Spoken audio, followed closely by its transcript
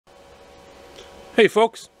Hey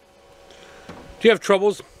folks, do you have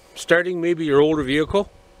troubles starting maybe your older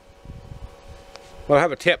vehicle? Well, I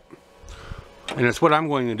have a tip, and it's what I'm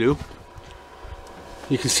going to do.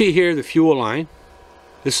 You can see here the fuel line.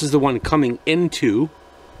 This is the one coming into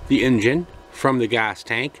the engine from the gas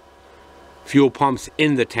tank. Fuel pumps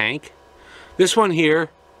in the tank. This one here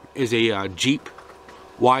is a Jeep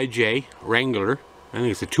YJ Wrangler. I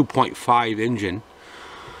think it's a 2.5 engine.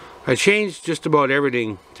 I changed just about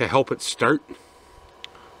everything to help it start.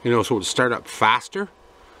 You know, so it would start up faster.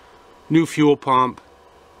 New fuel pump,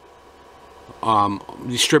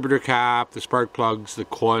 distributor cap, the spark plugs, the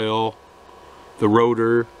coil, the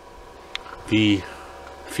rotor, the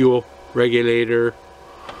fuel regulator,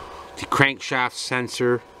 the crankshaft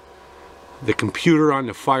sensor, the computer on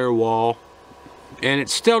the firewall, and it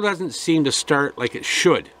still doesn't seem to start like it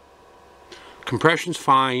should. Compression's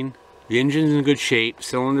fine, the engine's in good shape,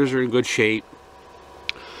 cylinders are in good shape.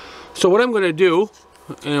 So what I'm going to do,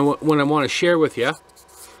 and what I want to share with you,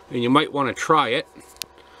 and you might want to try it,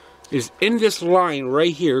 is in this line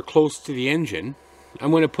right here close to the engine,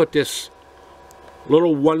 I'm going to put this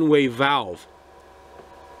little one-way valve.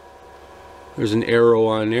 There's an arrow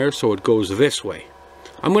on there, so it goes this way.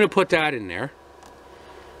 I'm going to put that in there,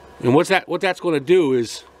 and what that's going to do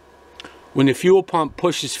is when the fuel pump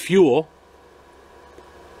pushes fuel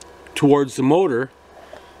towards the motor,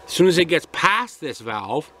 as soon as it gets past this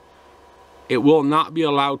valve, it will not be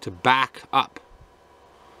allowed to back up,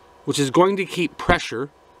 which is going to keep pressure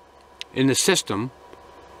in the system,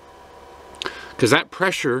 because that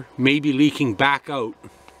pressure may be leaking back out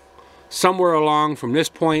somewhere along from this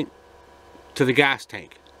point to the gas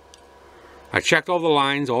tank. I checked all the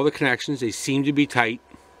lines, all the connections, they seem to be tight.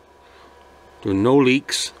 There are no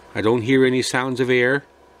leaks. I don't hear any sounds of air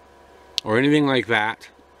or anything like that.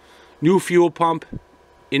 New fuel pump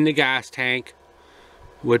in the gas tank,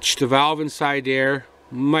 which the valve inside there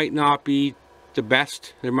might not be the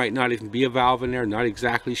best. There might not even be a valve in there, not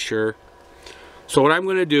exactly sure. So what I'm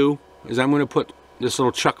going to do is I'm going to put this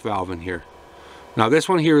little chuck valve in here. Now this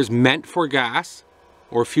one here is meant for gas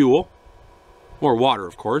or fuel or water,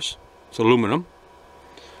 of course. It's aluminum.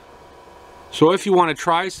 So if you want to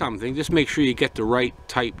try something, just make sure you get the right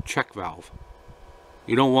type check valve.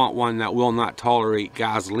 You don't want one that will not tolerate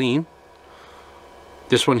gasoline.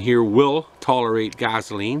 This one here will tolerate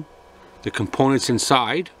gasoline. The components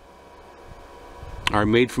inside are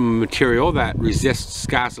made from a material that resists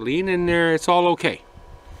gasoline, and it's all okay.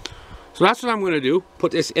 So that's what I'm going to do.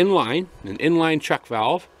 Put this inline, an inline check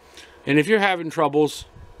valve. And if you're having troubles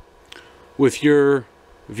with your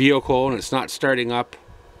vehicle and it's not starting up,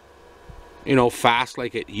 you know, fast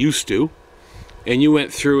like it used to, and you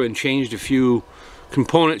went through and changed a few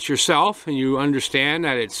components yourself, and you understand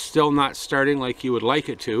that it's still not starting like you would like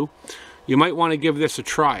it to, you might want to give this a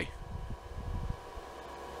try.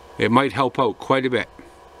 It might help out quite a bit.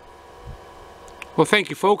 Well, thank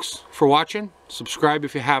you folks for watching. Subscribe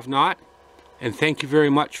if you have not, and thank you very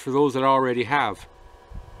much for those that already have.